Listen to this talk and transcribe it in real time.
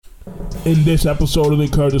In this episode of the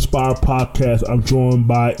Encourage Inspire podcast, I'm joined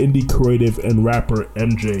by indie creative and rapper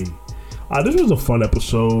MJ. This was a fun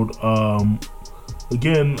episode.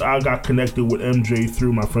 Again, I got connected with MJ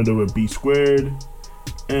through my friend over at B Squared,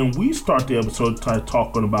 and we start the episode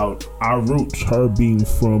talking about our roots. Her being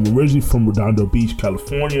originally from Redondo Beach,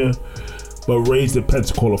 California, but raised in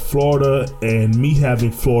Pensacola, Florida, and me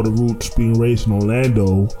having Florida roots, being raised in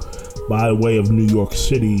Orlando by way of New York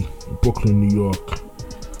City, Brooklyn, New York.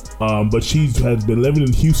 But she has been living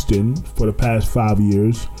in Houston for the past 5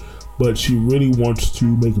 years, but she really wants to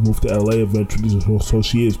make a move to LA eventually, so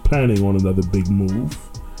she is planning on another big move.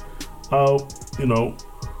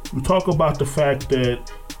 We talk about the fact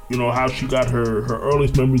that, how she got her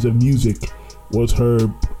earliest memories of music was her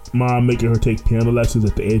mom making her take piano lessons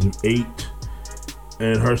at the age of 8,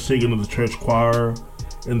 and her singing in the church choir.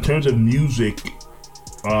 In terms of music,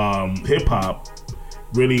 hip-hop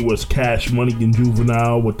really was Cash Money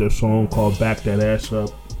Juvenile with their song called Back That Ass Up,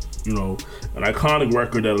 an iconic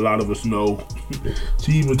record that a lot of us know.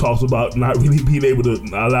 She even talks about not really being able to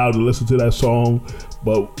allowed to listen to that song,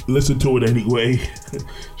 but listen to it anyway.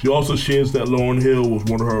 She also shares that Lauryn Hill was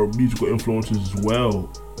one of her musical influences as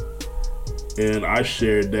well. And I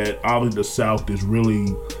shared that obviously the South has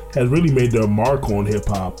really made their mark on hip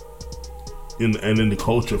hop and in the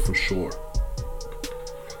culture for sure.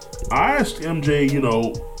 I asked MJ,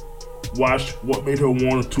 what made her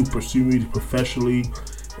want to pursue music professionally,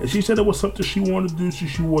 and she said it was something she wanted to do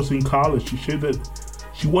since she was in college. She said that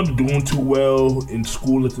she wasn't doing too well in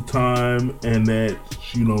school at the time, and that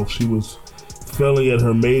she was failing at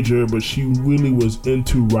her major, but she really was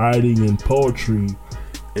into writing and poetry,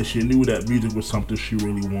 and she knew that music was something she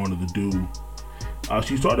really wanted to do.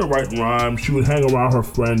 She started writing rhymes. She would hang around her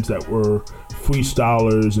friends that were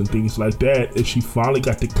freestylers and things like that, and she finally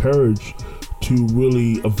got the courage to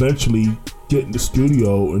really eventually get in the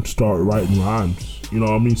studio and start writing rhymes.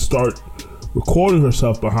 Start recording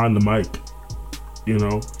herself behind the mic.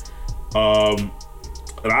 And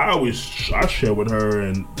I share with her,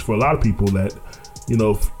 and for a lot of people, that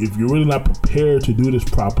if you're really not prepared to do this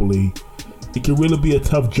properly, it can really be a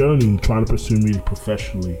tough journey trying to pursue music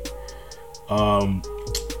professionally.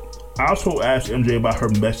 I also asked MJ about her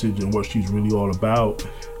message and what she's really all about,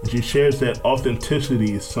 and she shares that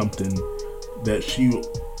authenticity is something that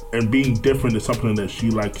and being different is something that she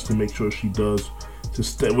likes to make sure she does to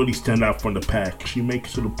really stand out from the pack. She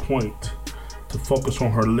makes it a point to focus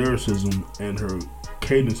on her lyricism and her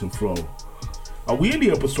cadence and flow. We in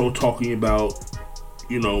the episode talking about,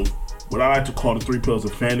 what I like to call the 3 pillars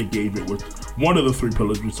of fan engagement, with one of the 3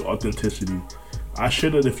 pillars, which is authenticity. I share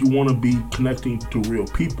that if you want to be connecting to real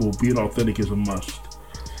people, being authentic is a must.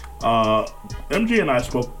 MJ and I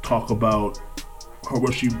talk about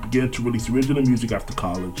where she began to release original music after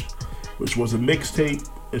college, which was a mixtape,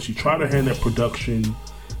 and she tried her hand at production.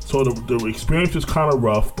 So the experience was kind of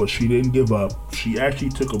rough, but she didn't give up. She actually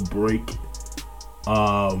took a break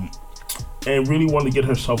and really wanted to get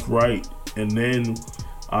herself right. And then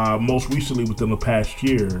most recently, within the past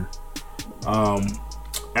year,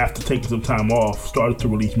 after taking some time off, started to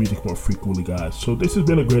release music more frequently, guys. So this has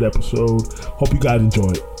been a great episode. Hope you guys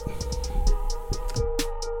enjoy it.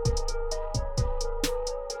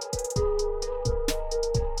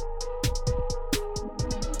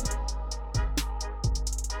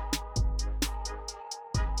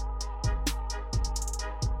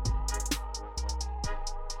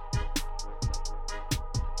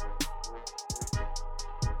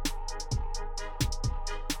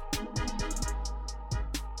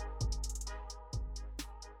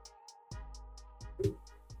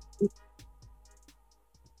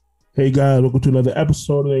 Hey guys, welcome to another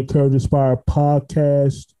episode of the Encourage Inspire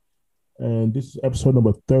podcast, and this is episode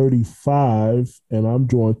number 35, and I'm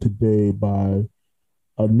joined today by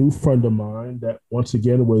a new friend of mine that once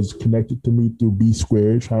again was connected to me through B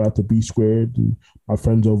Squared. Shout out to B Squared, my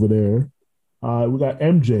friends over there. We got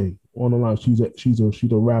MJ on the line. She's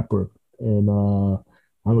a rapper, and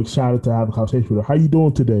I'm excited to have a conversation with her. How you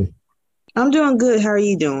doing today? I'm doing good. How are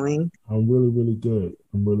you doing? I'm really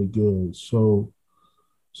good.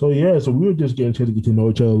 So we were just getting to get to know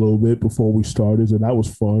each other a little bit before we started, and that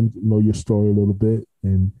was fun. Know your story a little bit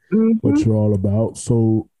and what you're all about.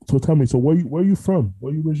 So tell me, where are you from?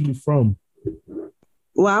 Where are you originally from?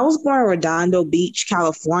 Well, I was born in Redondo Beach,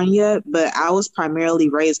 California, but I was primarily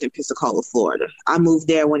raised in Pensacola, Florida. I moved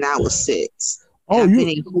there when I was 6. I've been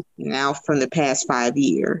in Houston now from the past 5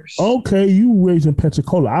 years. Okay, you raised in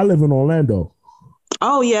Pensacola. I live in Orlando.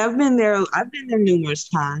 Oh yeah, I've been there numerous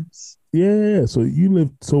times. Yeah, so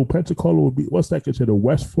Pensacola would be, what's that considered,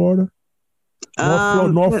 West Florida?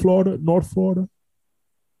 North Florida?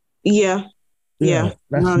 Yeah. Yeah,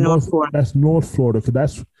 that's North Florida. That's North Florida,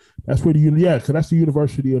 because that's where because that's the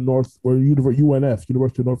University of North, where UNF,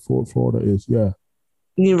 University of North Florida is. Yeah.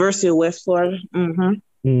 University of West Florida. Mm-hmm.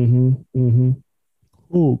 Mm-hmm.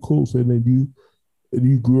 Cool. So then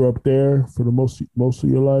you grew up there for the most of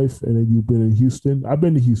your life, and then you've been in Houston. I've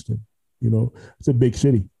been to Houston. It's a big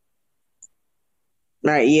city.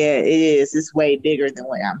 Right. Yeah, it is. It's way bigger than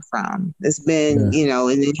where I'm from. It's been, and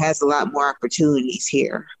it has a lot more opportunities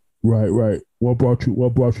here. Right. What brought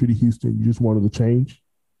you to Houston? You just wanted to change?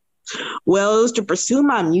 Well, it was to pursue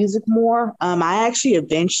my music more. I actually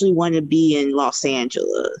eventually want to be in Los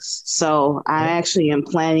Angeles. So I actually am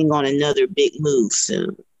planning on another big move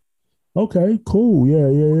soon. Okay, cool.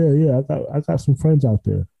 Yeah. I got some friends out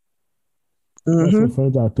there. I got some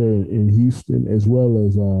friends out there in Houston as well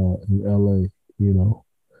as in LA,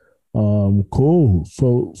 Cool.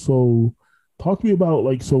 So talk to me about,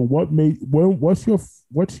 like, so what's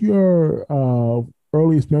your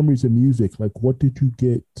earliest memories of music? Like, what did you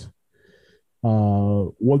get?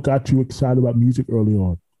 What got you excited about music early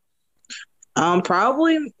on?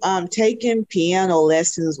 Probably taking piano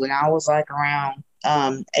lessons when I was like around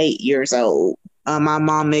 8 years old. My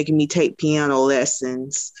mom making me take piano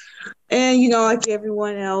lessons. And like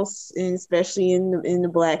everyone else, and especially in the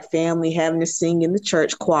Black family, having to sing in the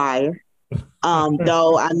church choir.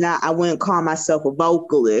 Though I wouldn't call myself a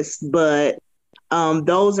vocalist, but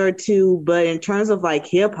those are two. But in terms of like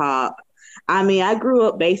hip hop, I mean, I grew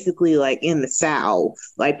up basically like in the South.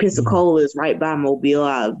 Like Pensacola is right by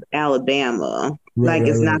Mobile, Alabama. Like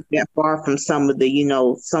it's not that far from some of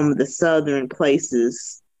the southern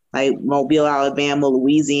places like Mobile, Alabama,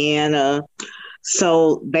 Louisiana.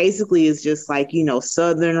 So basically, it's just like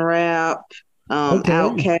Southern rap,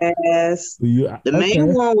 Outkast. The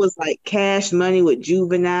main one was like Cash Money with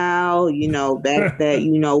Juvenile. Back that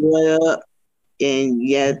what up.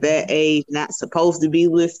 And at that age, not supposed to be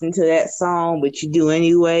listening to that song, but you do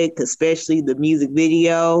anyway, especially the music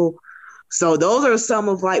video. So those are some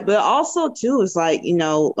of like, but also too, it's like,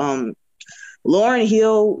 Lauryn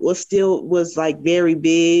Hill was like very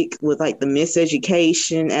big with like the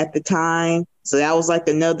miseducation at the time. So that was like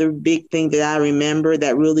another big thing that I remember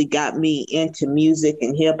that really got me into music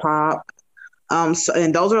and hip hop.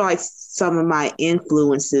 And those are like some of my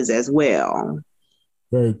influences as well.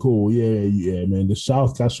 Very cool. Yeah, man. The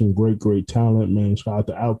South got some great talent, man. Shout out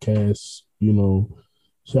to Outkast,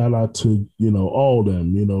 shout out to, all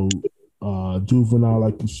them, Juvenile,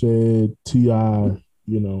 like you said, T.I.,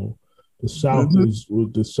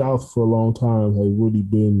 the South for a long time has really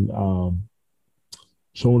been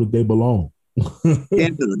showing that they belong.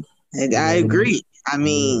 Definitely. And I agree. I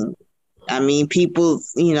mean, people,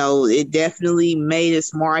 it definitely made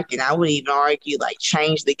its mark, and I wouldn't even argue like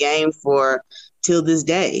change the game for till this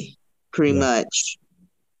day, pretty much.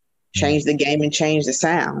 Change the game and change the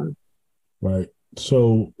sound. Right.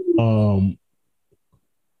 So,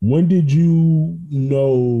 when did you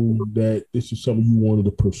know that this is something you wanted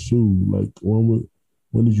to pursue? Like, when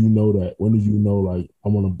did you know that? When did you know, like, I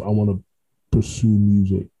want to pursue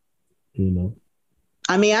music?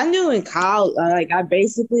 I mean, I knew in college, like I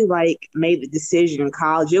basically like made the decision in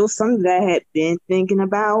college. It was something that I had been thinking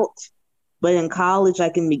about, but in college,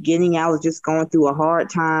 like in the beginning, I was just going through a hard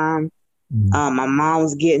time. My mom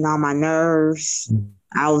was getting on my nerves.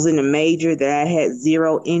 I was in a major that I had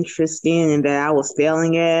zero interest in and that I was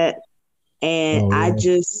failing at. And I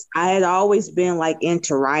had always been like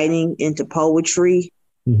into writing, into poetry,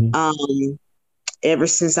 ever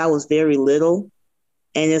since I was very little.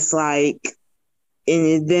 And it's like,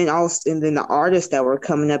 and then the artists that were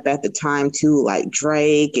coming up at the time too, like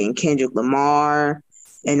Drake and Kendrick Lamar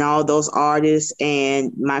and all those artists.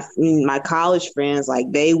 And my college friends,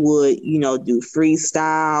 like they would, do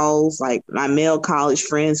freestyles, like my male college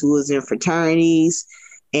friends who was in fraternities.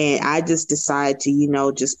 And I just decided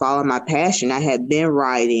to, just follow my passion. I had been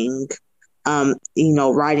writing,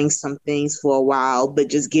 writing some things for a while, but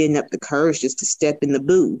just getting up the courage just to step in the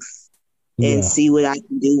booth and see what I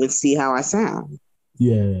can do and see how I sound.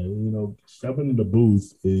 Yeah, stepping in the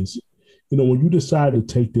booth is, when you decide to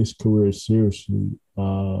take this career seriously,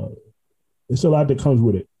 it's a lot that comes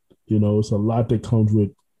with it. It's a lot that comes with,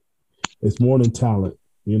 it's more than talent.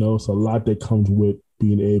 It's a lot that comes with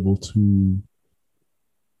being able to,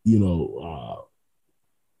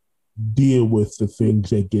 deal with the things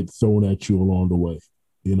that get thrown at you along the way.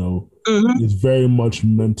 It's very much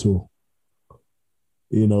mental.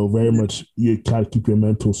 Very much you gotta keep your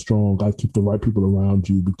mental strong, gotta keep the right people around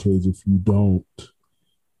you, because if you don't,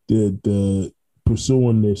 the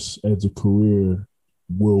pursuing this as a career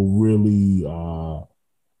will really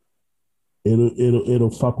it'll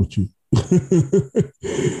fuck with you. You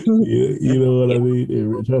know what I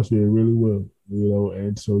mean? Trust me, it really will.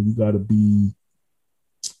 And so you gotta be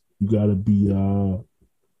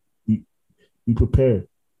be prepared,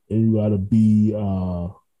 and you gotta be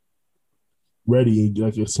ready. And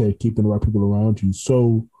like I said, keeping the right people around you.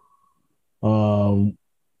 So,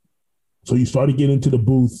 so you started getting into the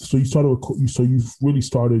booth. So you really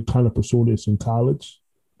started kind of pursuing this in college.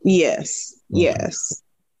 Yes. Okay. Yes.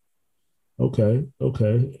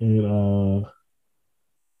 Okay. And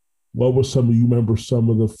what were you remember some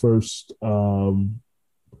of the first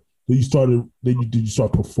did you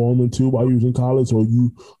start performing too while you was in college, or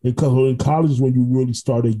in college is when you really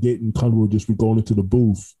started getting comfortable just with going into the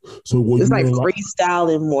booth? So it's like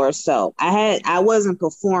freestyling more so. I wasn't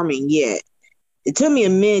performing yet. It took me a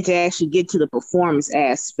minute to actually get to the performance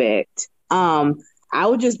aspect. I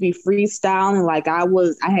would just be freestyling. Like I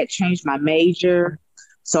had changed my major.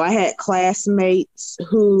 So I had classmates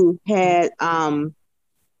who had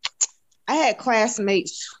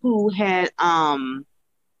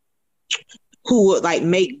who would like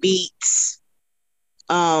make beats.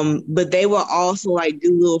 But they would also like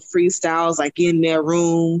do little freestyles like in their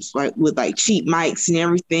rooms, like with like cheap mics and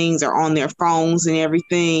everything, or on their phones and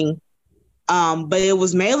everything. But it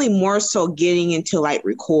was mainly more so getting into like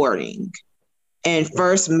recording and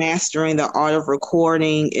first mastering the art of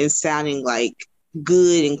recording and sounding like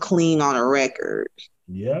good and clean on a record.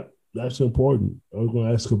 Yeah, that's important. I was going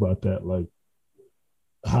to ask about that, like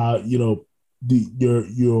how your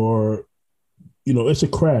it's a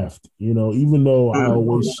craft. Even though I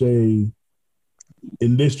always say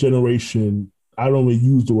in this generation, I don't really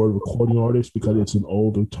use the word recording artist because it's an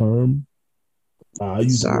older term. I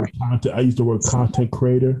use the word content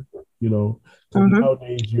creator.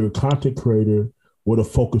 Nowadays you're a content creator with a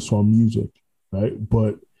focus on music, right?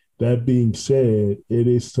 But that being said, it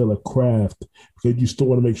is still a craft because you still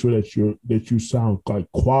want to make sure that you sound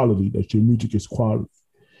like quality, that your music is quality.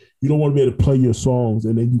 You don't want to be able to play your songs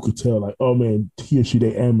and then you could tell like, oh man, he or she,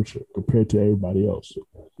 they amateur compared to everybody else.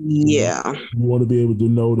 Yeah. You want to be able to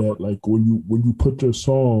know that like when you put your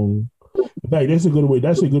song, in fact, that's a good way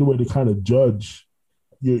to kind of judge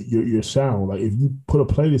your sound. Like if you put a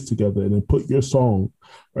playlist together and then put your song,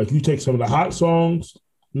 like you take some of the hot songs,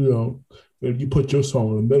 and you put your song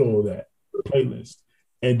in the middle of that playlist,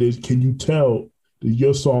 and can you tell does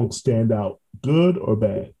your song stand out good or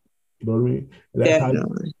bad? You know what I mean?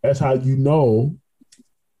 That's how you know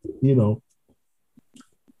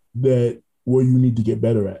that where you need to get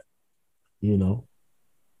better at.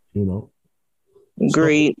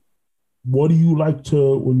 Agreed. So, what do you like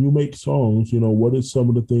to when you make songs? What are some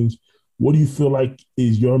of the things? What do you feel like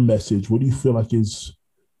is your message? What do you feel like is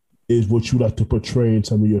what you like to portray in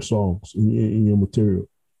some of your songs in your material?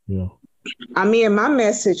 I mean, my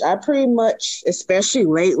message, I pretty much, especially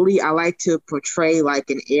lately, I like to portray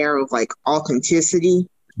like an air of like authenticity,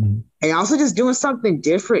 and also just doing something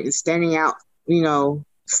different and standing out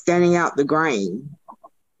the grain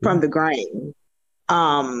from the grain.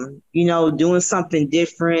 Doing something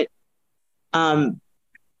different. I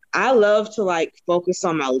love to like focus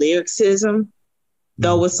on my lyricism,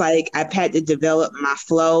 though it's like I've had to develop my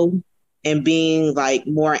flow and being like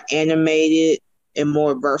more animated and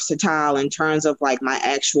more versatile in terms of like my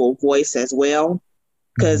actual voice as well.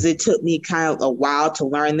 Because it took me kind of a while to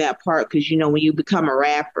learn that part. Because, when you become a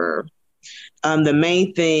rapper, the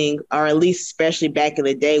main thing, or at least especially back in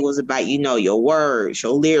the day, was about, your words,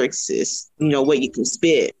 your lyrics, what you can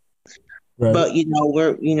spit. Right. But,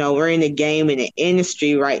 we're in a game in the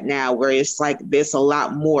industry right now where it's like there's a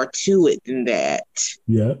lot more to it than that.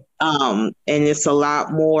 Yeah. And it's a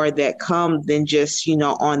lot more that comes than just,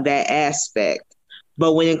 on that aspect.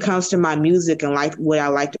 But when it comes to my music and like what I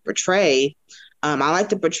like to portray, I like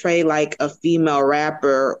to portray like a female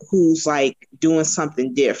rapper who's like doing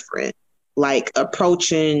something different, like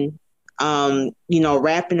approaching,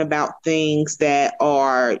 rapping about things that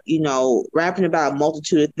are, rapping about a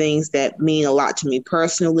multitude of things that mean a lot to me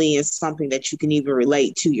personally and something that you can even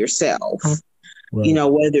relate to yourself,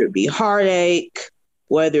 right. Whether it be heartache,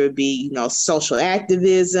 whether it be, social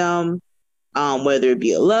activism, whether it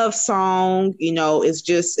be a love song,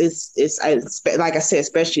 it's like I said,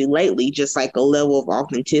 especially lately, just like a level of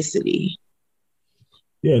authenticity.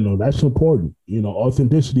 Yeah, no, that's important.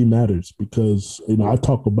 Authenticity matters because, I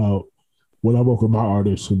talk about when I work with my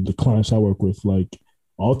artists and the clients I work with, like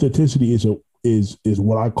authenticity is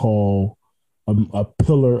what I call a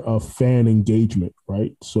pillar of fan engagement,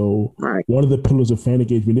 right? So right. One of the pillars of fan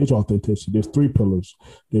engagement is authenticity. There's 3 pillars.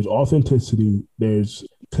 There's authenticity, there's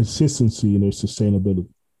consistency, and there's sustainability,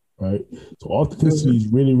 right? So authenticity is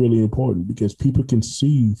really, really important because people can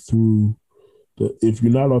see through if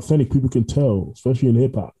you're not authentic, people can tell, especially in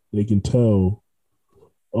hip hop. They can tell,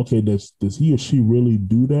 okay, does he or she really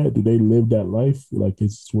do that? Do they live that life? Like,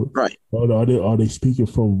 it's what, right? Are they speaking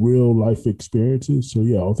from real life experiences? So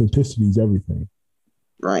yeah, authenticity is everything.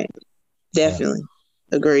 Right. Definitely.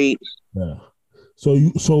 Agreed. Yeah.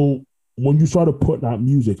 So when you started putting out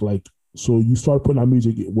music, like, so you started putting out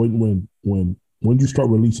music when you start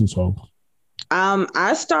releasing songs?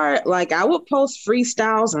 I start like I would post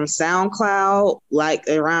freestyles on SoundCloud like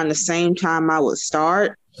around the same time I would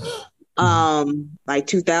start. Like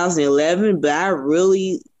 2011, but I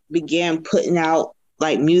really began putting out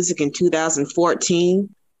like music in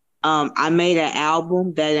 2014. I made an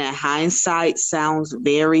album that in hindsight sounds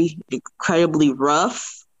very incredibly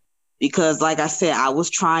rough because like I said, I was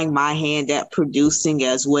trying my hand at producing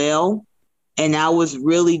as well. And I was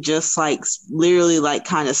really just like literally like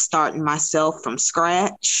kind of starting myself from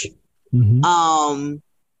scratch. Mm-hmm.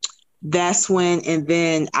 That's when, and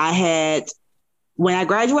then when I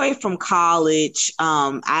graduated from college,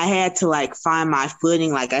 I had to like find my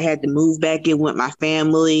footing. Like I had to move back in with my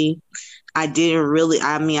family. I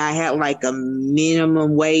had like a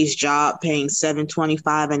minimum wage job paying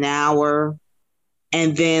 $7.25 an hour.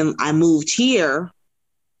 And then I moved here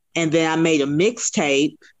and then I made a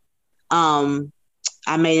mixtape.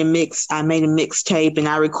 I made a mixtape and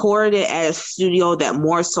I recorded it at a studio that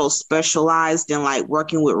more so specialized in like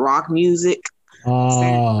working with rock music.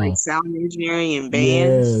 Like sound engineering and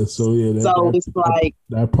bands. Yeah, so it's like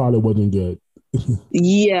that probably wasn't good.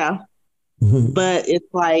 Yeah. But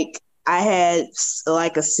it's like I had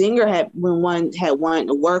like a singer had wanted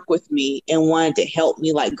to work with me and wanted to help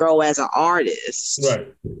me like grow as an artist.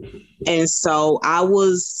 Right. And so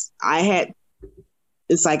I had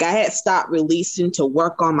stopped releasing to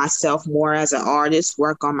work on myself more as an artist,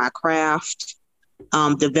 work on my craft,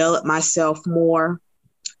 develop myself more.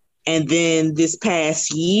 And then this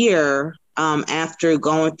past year, after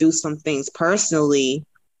going through some things personally,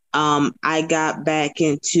 I got back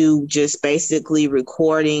into just basically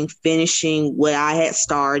recording, finishing what I had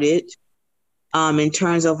started in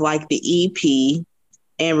terms of like the EP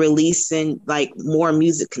and releasing like more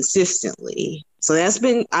music consistently. So that's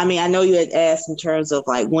been, I know you had asked in terms of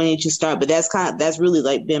like, when did you start? But that's really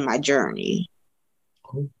like been my journey.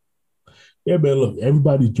 Cool. Yeah, man, look,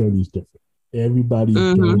 everybody's journey is different. Everybody's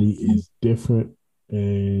journey is different.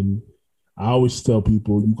 And I always tell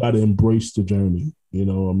people, you got to embrace the journey. You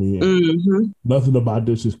know what I mean? Nothing about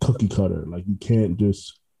this is cookie cutter. Like, you can't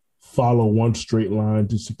just follow one straight line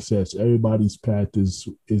to success. Everybody's path is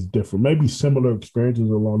different. Maybe similar experiences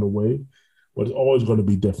along the way, but it's always going to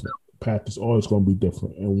be different. Path is always going to be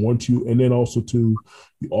different. And then also too,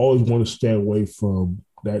 you always want to stay away from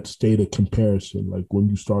that state of comparison. Like when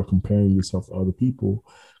you start comparing yourself to other people,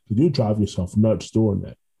 you drive yourself nuts doing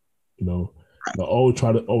that. You know, I always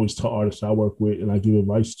try to tell artists I work with, and I give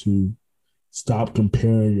advice to stop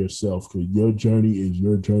comparing yourself, because your journey is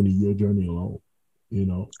your journey alone. You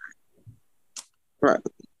know, right?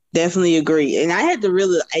 Definitely agree. And I had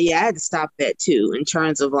to stop that too in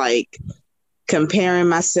terms of like comparing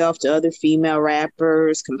myself to other female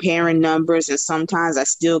rappers, comparing numbers. And sometimes I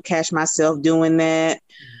still catch myself doing that.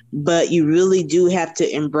 But you really do have to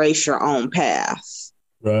embrace your own path.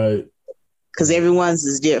 Right. Because everyone's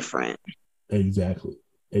is different. Exactly.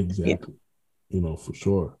 Yeah. You know, for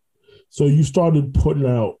sure. So you started putting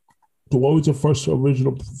out, so what was your first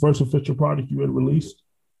official product you had released?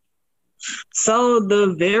 So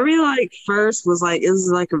the very first was it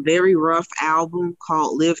was a very rough album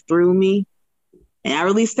called Live Through Me. And I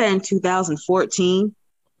released that in 2014.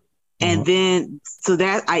 And then, so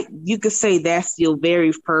you could say that's your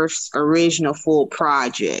very first original full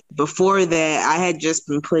project. Before that, I had just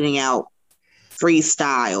been putting out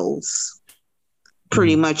freestyles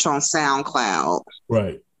pretty much on SoundCloud.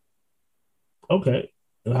 Right. Okay.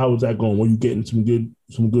 And how was that going? Were you getting some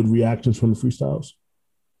good reactions from the freestyles?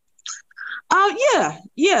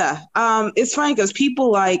 Yeah. It's funny because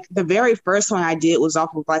people the very first one I did was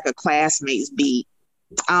off of a classmate's beat.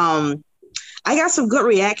 I got some good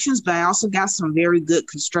reactions, but I also got some very good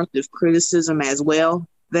constructive criticism as well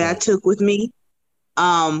that I took with me.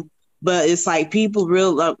 But it's people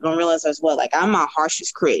don't realize as well, I'm my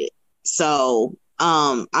harshest critic. So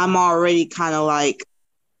I'm already kind of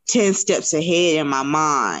 10 steps ahead in my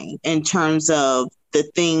mind in terms of the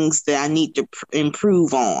things that I need to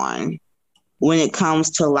improve on when it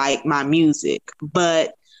comes to my music.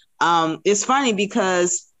 But it's funny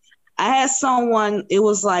because I had someone, it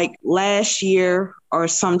was last year or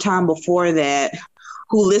sometime before that,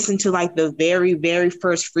 who listened to the very, very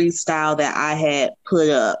first freestyle that I had put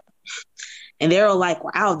up. And they were like,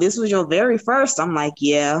 wow, this was your very first. I'm like,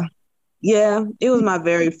 yeah. Yeah, it was my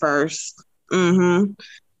very first. Mm-hmm.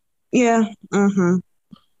 Yeah.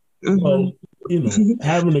 Mm-hmm. Well, Mm-hmm.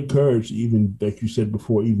 having the courage, even like you said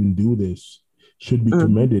before, even do this should be Mm-hmm.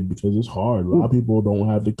 commended because it's hard. A lot of people don't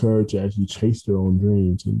have the courage to actually chase their own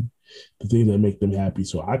dreams and the things that make them happy.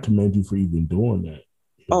 So I commend you for even doing that.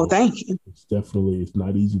 Oh, thank you. It's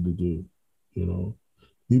not easy to do. You know,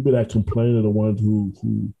 people that complain are the ones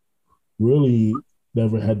who really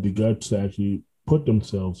never had the guts to actually put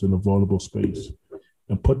themselves in a vulnerable space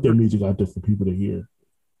and put their music out there for people to hear.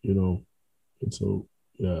 You know, and so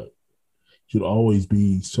yeah, should always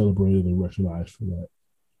be celebrated and recognized for that.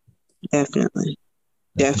 Definitely.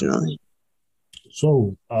 Definitely.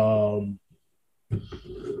 So,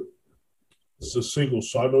 it's a single.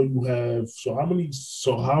 So I know you have. So how many?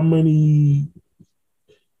 So how many?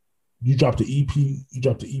 You dropped the EP. You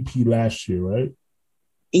dropped the EP last year, right?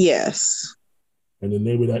 Yes. And the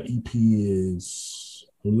name of that EP is.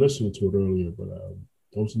 I'm listening to it earlier, but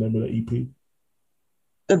what's the name of that EP?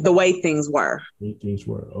 The way things were. Way things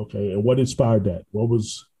were okay. And what inspired that? What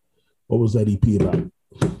was that EP about?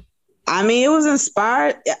 I mean, it was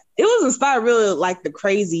inspired. It was inspired really like the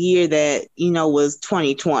crazy year that, was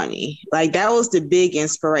 2020. Like that was the big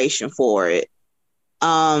inspiration for it.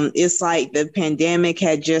 It's like the pandemic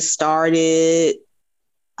had just started,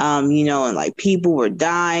 and like people were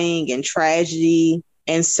dying and tragedy.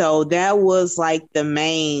 And so that was like the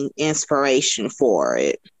main inspiration for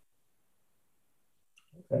it.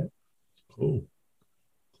 Okay. Cool.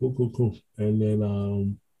 Cool. And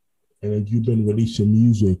then you've been releasing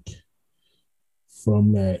music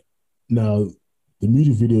from that. Now, the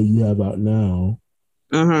music video you have out now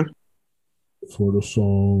for the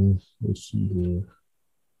song, let's see here.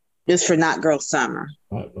 It's for Not Girl Summer.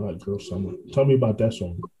 Not Girl Summer. Tell me about that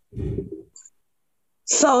song.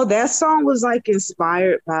 So that song was like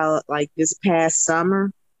inspired by like this past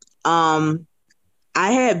summer. I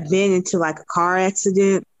had been into like a car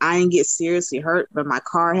accident. I didn't get seriously hurt, but my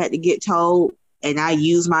car had to get towed, and I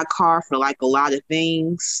used my car for like a lot of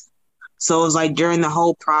things. So it was like during the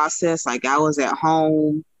whole process, like I was at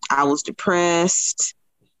home, I was depressed.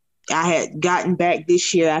 I had gotten back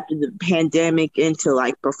this year after the pandemic into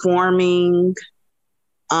like performing.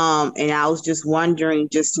 And I was just wondering,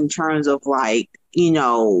 just in terms of like,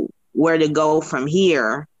 where to go from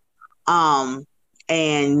here. And,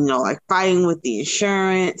 like fighting with the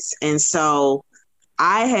insurance. And so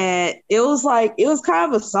it was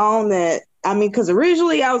kind of a song that, I mean, because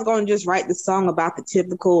originally I was going to just write the song about the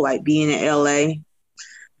typical, like being in LA.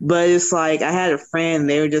 But it's like I had a friend,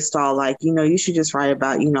 they were just all like, you should just write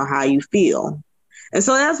about, how you feel. And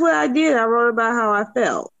so that's what I did. I wrote about how I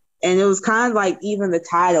felt. And it was kind of like even the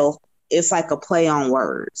title, it's like a play on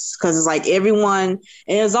words because it's like everyone,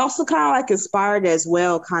 and it was also kind of like inspired as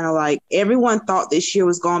well. Kind of like everyone thought this year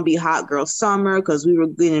was going to be hot girl summer because we were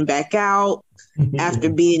getting back out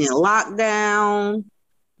after being in lockdown,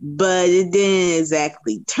 but it didn't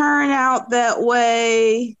exactly turn out that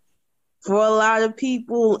way for a lot of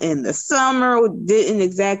people. And the summer didn't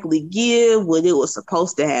exactly give what it was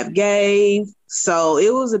supposed to have gave. So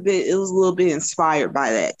it was a little bit inspired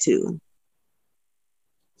by that too.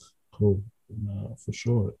 Cool. For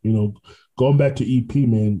sure. Going back to EP,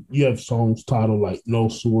 man, you have songs titled like No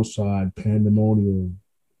Suicide, Pandemonium,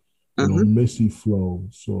 Missy Flow.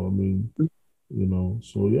 So, I mean,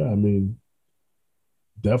 so yeah, I mean,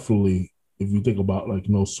 definitely, if you think about like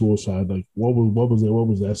No Suicide, like what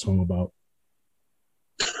was that song about?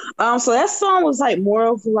 So that song was like more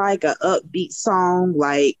of like a upbeat song,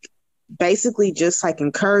 like basically just like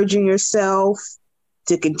encouraging yourself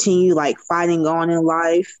to continue like fighting on in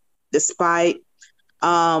life despite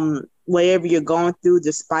whatever you're going through,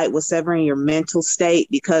 despite whatever in your mental state,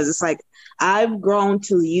 because it's like I've grown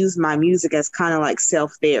to use my music as kind of like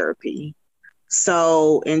self-therapy.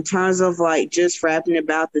 So in terms of like just rapping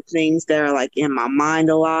about the things that are like in my mind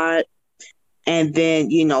a lot, and then,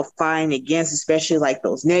 fighting against, especially like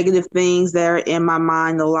those negative things that are in my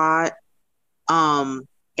mind a lot.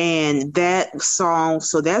 And that song,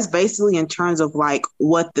 so that's basically in terms of like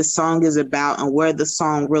what the song is about and where the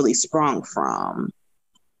song really sprung from.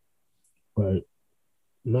 Right.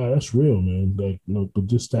 No, that's real, man. Like, but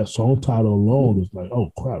just that song title alone is like,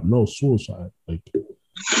 oh crap, No Suicide. Like,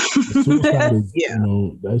 suicide is, yeah.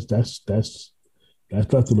 That's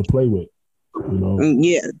nothing to play with,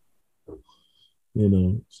 Yeah.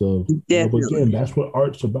 So but again, that's what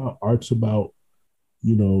art's about. Art's about,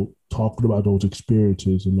 talking about those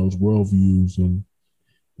experiences and those worldviews and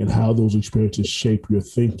how those experiences shape your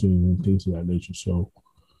thinking and things of that nature. So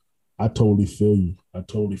I totally feel you.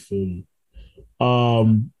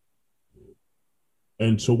 And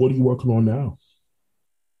so what are you working on now?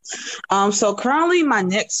 So currently my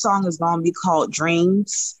next song is going to be called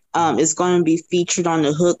Dreams. It's going to be featured on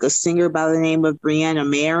the hook, a singer by the name of Brianna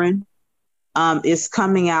Marin. It's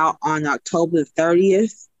coming out on October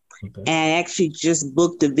 30th. Okay. And I actually just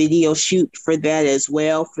booked a video shoot for that as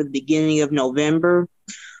well for the beginning of November,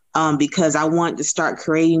 because I want to start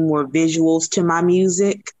creating more visuals to my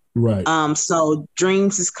music. Right. So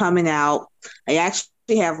Dreams is coming out. I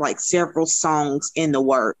actually have like several songs in the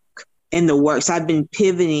works. I've been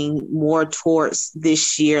pivoting more towards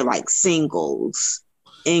this year, like singles,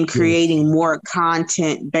 and creating more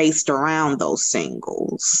content based around those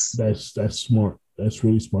singles. That's smart. That's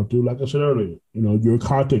really smart, dude. Like I said earlier, you're a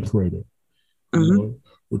content creator.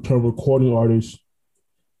 Return recording artist.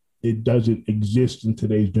 It doesn't exist in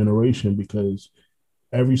today's generation because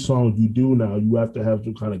every song you do now, you have to have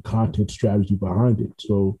some kind of content strategy behind it.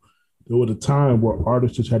 So there was a time where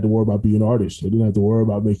artists just had to worry about being artists. They didn't have to worry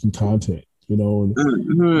about making content, and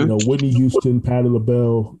Whitney Houston, Patti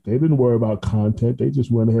LaBelle, they didn't worry about content. They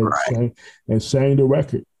just went ahead and sang the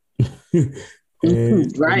record.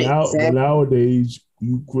 And nowadays,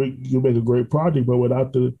 you make a great project, but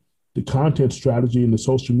without the content strategy and the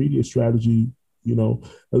social media strategy, at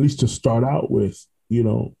least to start out with,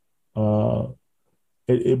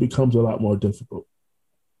 it becomes a lot more difficult,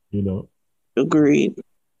 Agreed.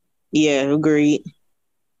 Yeah, agreed.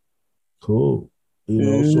 Cool.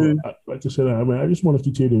 So like I said, I just want to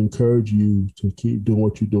continue to encourage you to keep doing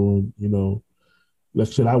what you're doing. Like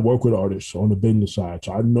I said, I work with artists on the business side,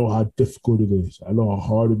 so I know how difficult it is. I know how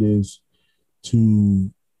hard it is to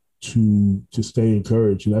stay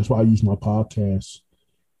encouraged, and that's why I use my podcast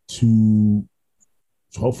to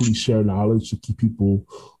hopefully share knowledge to keep people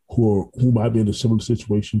who might be in a similar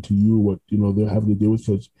situation to you, what they're having to deal with,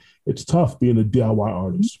 because it's tough being a DIY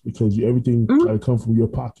artist because everything kind of comes from your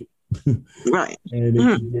pocket, right? And it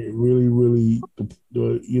can get really, really,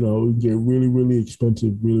 get really, really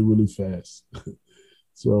expensive, really, really fast.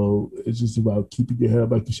 So it's just about keeping your head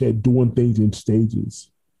up, like you said, doing things in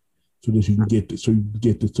stages, so that you can get the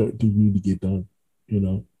certain thing you need to get done.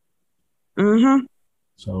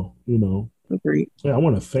 So Agreed. Yeah, I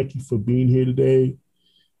want to thank you for being here today.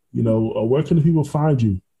 Where can the people find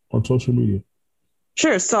you on social media?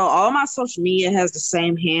 Sure. So all my social media has the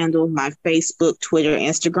same handle: my Facebook, Twitter,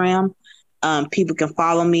 Instagram. People can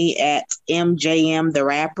follow me at MJM the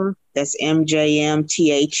Rapper. That's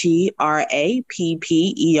MJMTHERAPPER,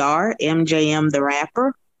 MJM the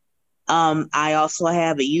Rapper. I also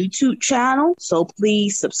have a YouTube channel, so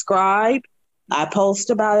please subscribe. I post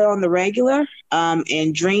about it on the regular.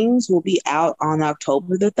 And Dreams will be out on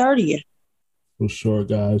October the 30th. For sure,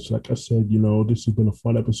 guys. Like I said, this has been a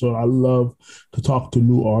fun episode. I love to talk to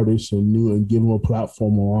new artists and give them a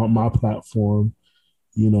platform on my platform.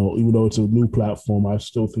 Even though it's a new platform, I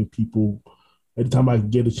still think people, every time I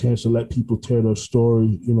get a chance to let people tell their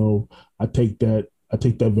story, I take that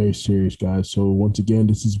very serious, guys. So once again,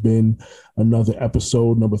 this has been another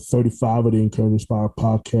episode, number 35 of the Encourage Inspire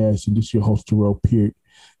podcast. And this is your host, Durell Peart.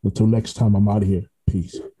 Until next time, I'm out of here.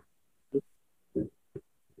 Peace.